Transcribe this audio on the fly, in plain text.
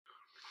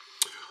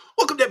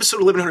Welcome to episode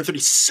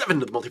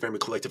 1137 of the Multifamily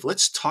Collective.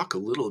 Let's talk a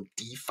little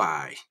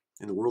DeFi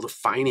in the world of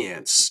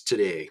finance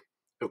today.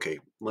 Okay,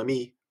 let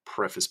me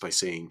preface by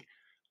saying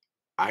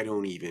I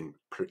don't even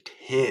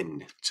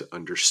pretend to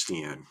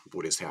understand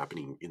what is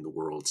happening in the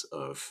worlds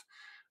of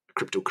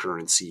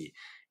cryptocurrency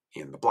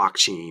and the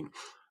blockchain,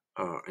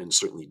 and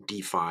certainly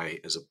DeFi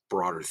as a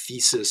broader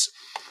thesis,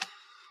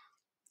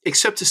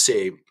 except to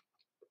say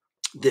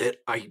that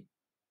I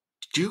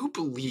do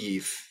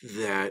believe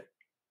that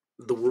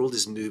the world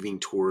is moving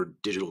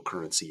toward digital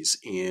currencies,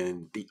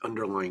 and the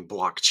underlying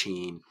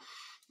blockchain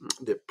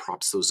that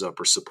props those up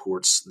or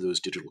supports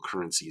those digital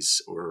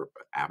currencies or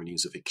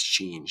avenues of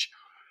exchange,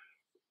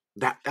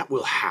 that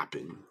will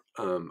happen.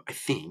 I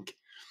think.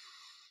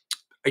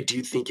 I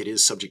do think it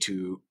is subject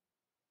to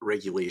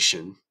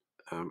regulation.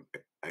 I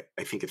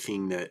think a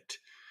thing that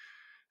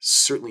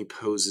certainly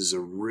poses a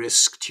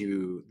risk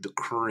to the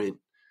current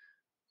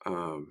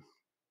um,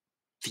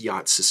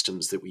 fiat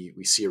systems that we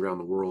see around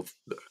the world,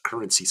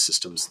 currency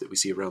systems that we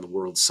see around the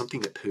world, something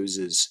that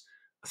poses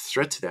a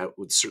threat to that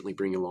would certainly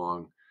bring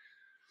along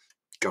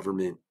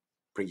government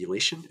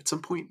regulation at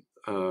some point,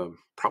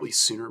 probably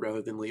sooner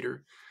rather than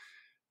later.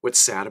 What's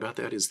sad about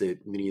that is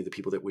that many of the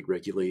people that would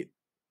regulate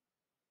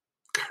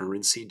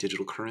currency,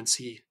 digital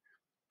currency,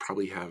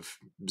 probably have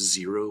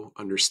zero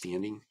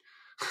understanding.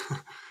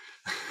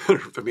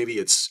 Or maybe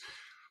it's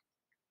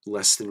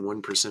less than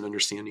 1%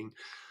 understanding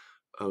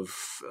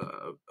of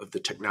the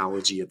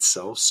technology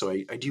itself. So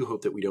I do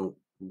hope that we don't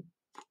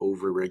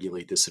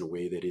over-regulate this in a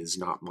way that is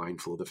not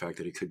mindful of the fact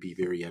that it could be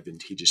very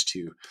advantageous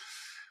to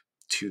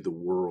the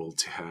world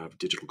to have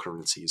digital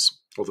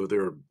currencies. Although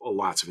there are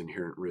lots of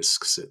inherent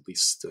risks, at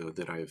least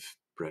that I've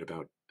read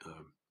about,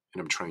 and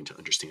I'm trying to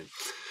understand.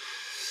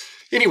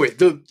 Anyway,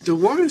 the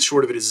long and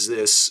short of it is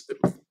this: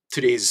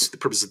 the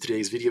purpose of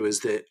today's video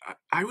is that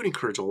I would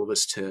encourage all of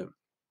us to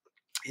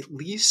at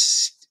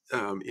least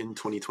in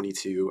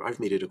 2022, I've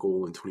made it a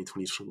goal in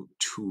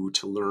 2022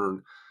 to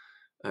learn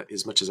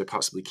as much as I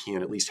possibly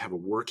can, at least have a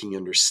working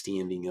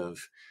understanding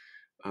of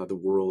the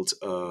world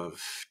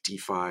of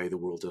DeFi, the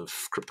world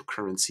of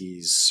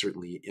cryptocurrencies,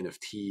 certainly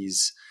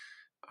NFTs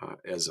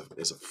as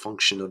a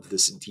function of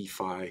this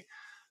DeFi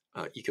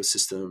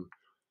ecosystem.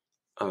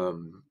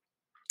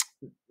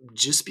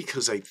 Just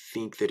because I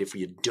think that if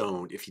you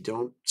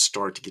don't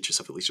start to get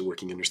yourself at least a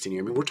working understanding,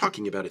 I mean, we're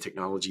talking about a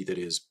technology that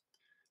is,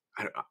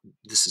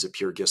 this is a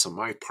pure guess on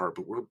my part,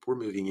 but we're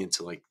moving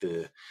into like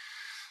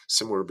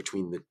somewhere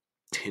between the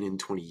 10 and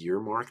 20 year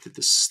mark that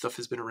this stuff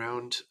has been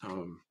around,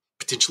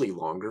 potentially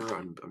longer.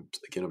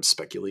 I'm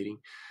speculating,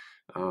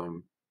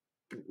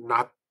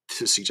 not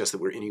to suggest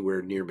that we're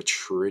anywhere near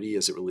maturity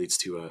as it relates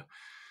to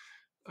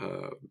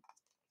a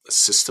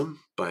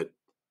system, but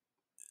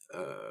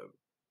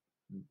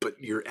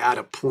you're at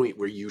a point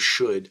where you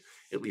should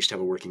at least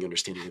have a working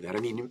understanding of that. I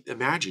mean,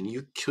 imagine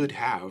you could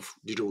have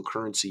digital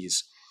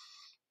currencies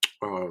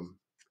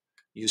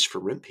used for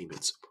rent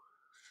payments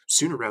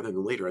sooner rather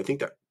than later. I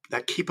think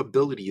that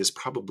capability is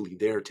probably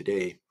there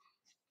today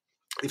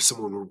if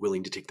someone were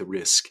willing to take the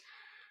risk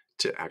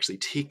to actually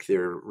take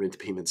their rent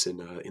payments in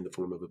the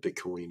form of a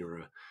Bitcoin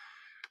or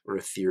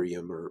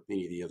Ethereum or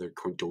any of the other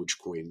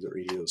Dogecoin or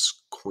any of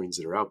those coins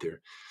that are out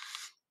there.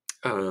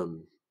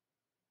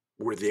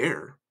 We're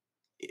there,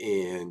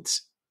 and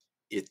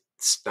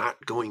it's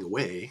not going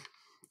away.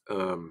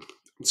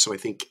 So I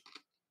think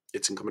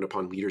it's incumbent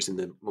upon leaders in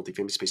the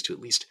multifamily space to at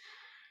least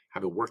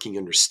have a working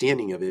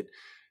understanding of it,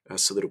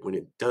 so that when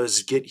it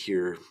does get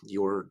here,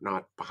 you're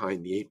not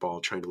behind the eight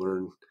ball trying to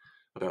learn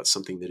about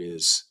something that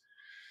is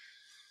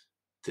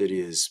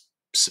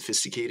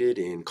sophisticated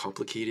and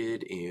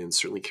complicated and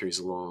certainly carries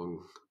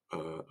along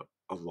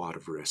a lot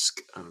of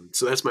risk.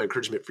 So that's my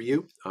encouragement for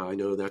you. I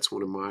know that's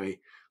one of my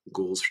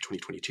goals for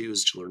 2022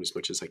 is to learn as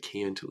much as I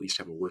can to at least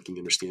have a working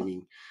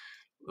understanding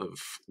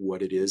of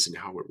what it is and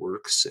how it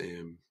works.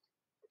 And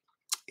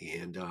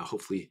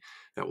hopefully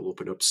that will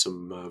open up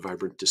some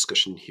vibrant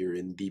discussion here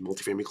in the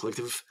Multifamily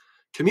Collective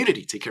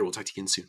community. Take care. We'll talk to you again soon.